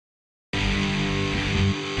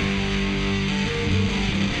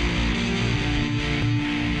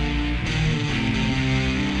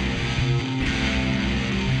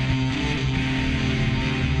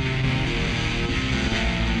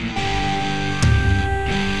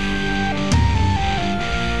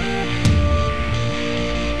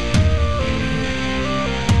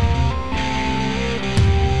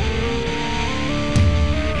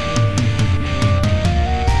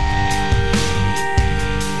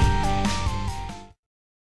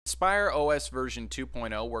TI-nspire OS version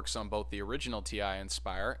 2.0 works on both the original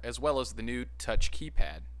TI-nspire as well as the new touch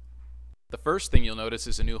keypad. The first thing you'll notice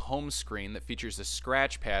is a new home screen that features a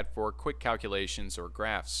scratch pad for quick calculations or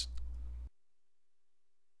graphs.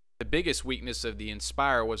 The biggest weakness of the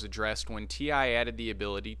Inspire was addressed when TI added the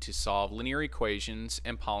ability to solve linear equations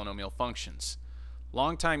and polynomial functions.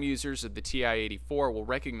 Longtime users of the TI-84 will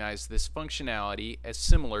recognize this functionality as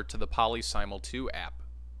similar to the PolySimul 2 app.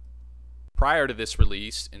 Prior to this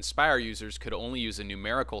release, Inspire users could only use a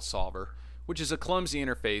numerical solver, which is a clumsy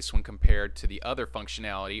interface when compared to the other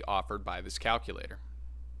functionality offered by this calculator.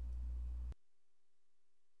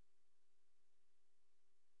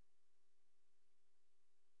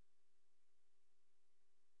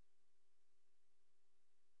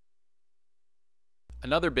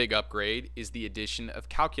 Another big upgrade is the addition of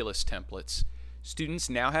calculus templates. Students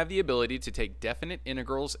now have the ability to take definite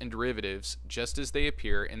integrals and derivatives just as they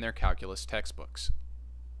appear in their calculus textbooks.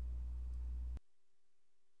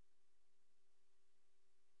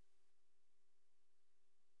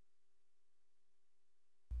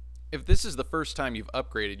 If this is the first time you've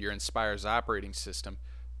upgraded your Inspire's operating system,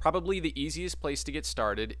 probably the easiest place to get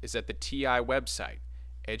started is at the TI website,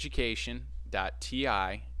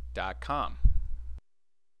 education.ti.com.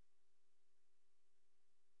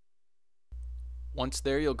 Once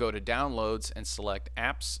there, you'll go to Downloads and select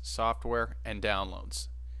Apps, Software, and Downloads.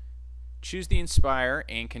 Choose the Inspire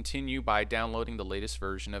and continue by downloading the latest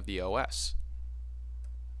version of the OS.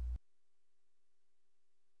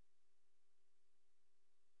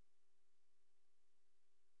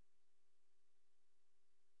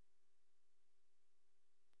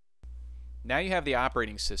 Now you have the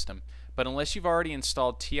operating system, but unless you've already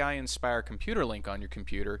installed TI-nspire Computer Link on your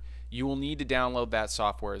computer, you will need to download that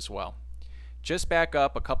software as well. Just back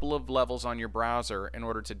up a couple of levels on your browser in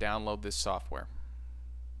order to download this software.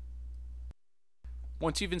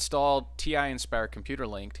 Once you've installed TI-nspire Computer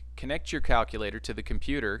Link, connect your calculator to the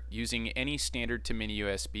computer using any standard to mini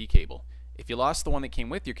USB cable. If you lost the one that came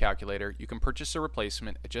with your calculator, you can purchase a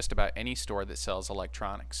replacement at just about any store that sells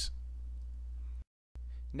electronics.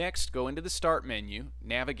 Next, go into the Start menu,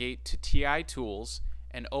 navigate to TI Tools,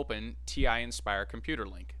 and open TI-nspire Computer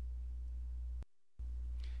Link.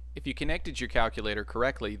 If you connected your calculator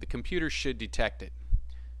correctly, the computer should detect it.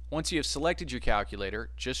 Once you have selected your calculator,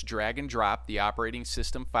 just drag and drop the operating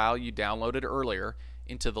system file you downloaded earlier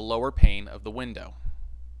into the lower pane of the window.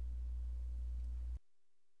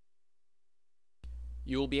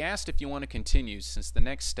 You will be asked if you want to continue, since the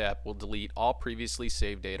next step will delete all previously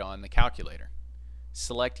saved data on the calculator.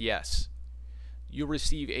 Select Yes. You'll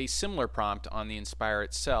receive a similar prompt on the Inspire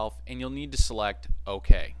itself, and you'll need to select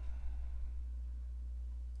OK.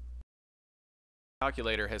 The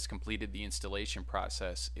calculator has completed the installation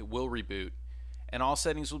process. It will reboot, and all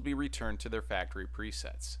settings will be returned to their factory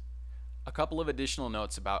presets. A couple of additional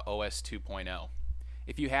notes about OS 2.0.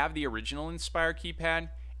 If you have the original Inspire keypad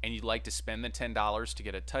and you'd like to spend the $10 to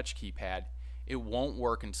get a touch keypad, it won't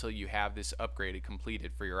work until you have this upgrade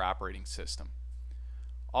completed for your operating system.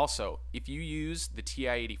 Also, if you use the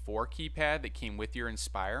TI-84 keypad that came with your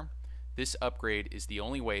Inspire, this upgrade is the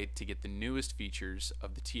only way to get the newest features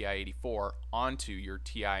of the TI-84 onto your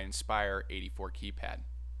TI-nspire 84 keypad.